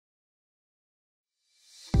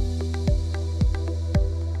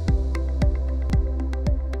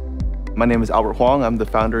My name is Albert Huang. I'm the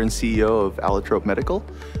founder and CEO of Allotrope Medical.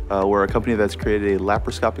 We're a company that's created a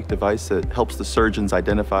laparoscopic device that helps the surgeons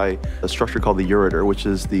identify a structure called the ureter, which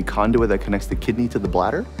is the conduit that connects the kidney to the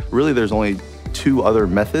bladder. Really, there's only two other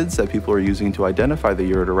methods that people are using to identify the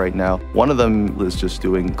ureter right now. One of them is just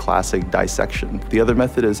doing classic dissection. The other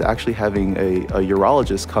method is actually having a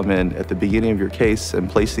urologist come in at the beginning of your case and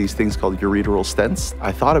place these things called ureteral stents.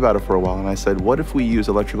 I thought about it for a while and I said, what if we use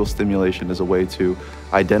electrical stimulation as a way to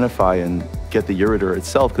identify and get the ureter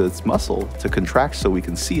itself, because it's muscle, to contract so we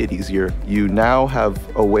can see it easier. You now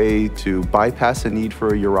have a way to bypass the need for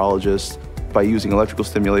a urologist. By using electrical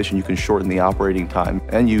stimulation, you can shorten the operating time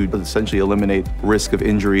and you essentially eliminate risk of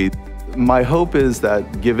injury. My hope is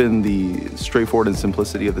that given the straightforward and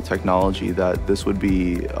simplicity of the technology, that this would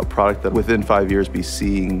be a product that within 5 years be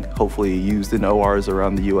seeing hopefully used in ORs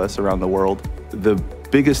around the US, around the world. The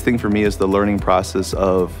biggest thing for me is the learning process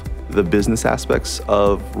of the business aspects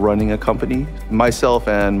of running a company. Myself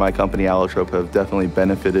and my company Allotrope have definitely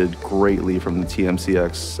benefited greatly from the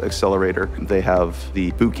TMCx accelerator. They have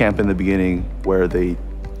the boot camp in the beginning where they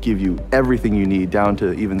give you everything you need, down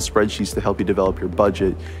to even spreadsheets to help you develop your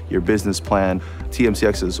budget, your business plan.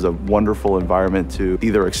 TMCx is a wonderful environment to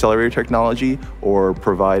either accelerate your technology or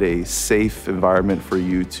provide a safe environment for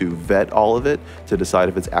you to vet all of it to decide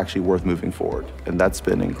if it's actually worth moving forward. And that's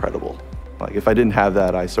been incredible. Like, if I didn't have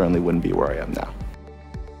that, I certainly wouldn't be where I am now.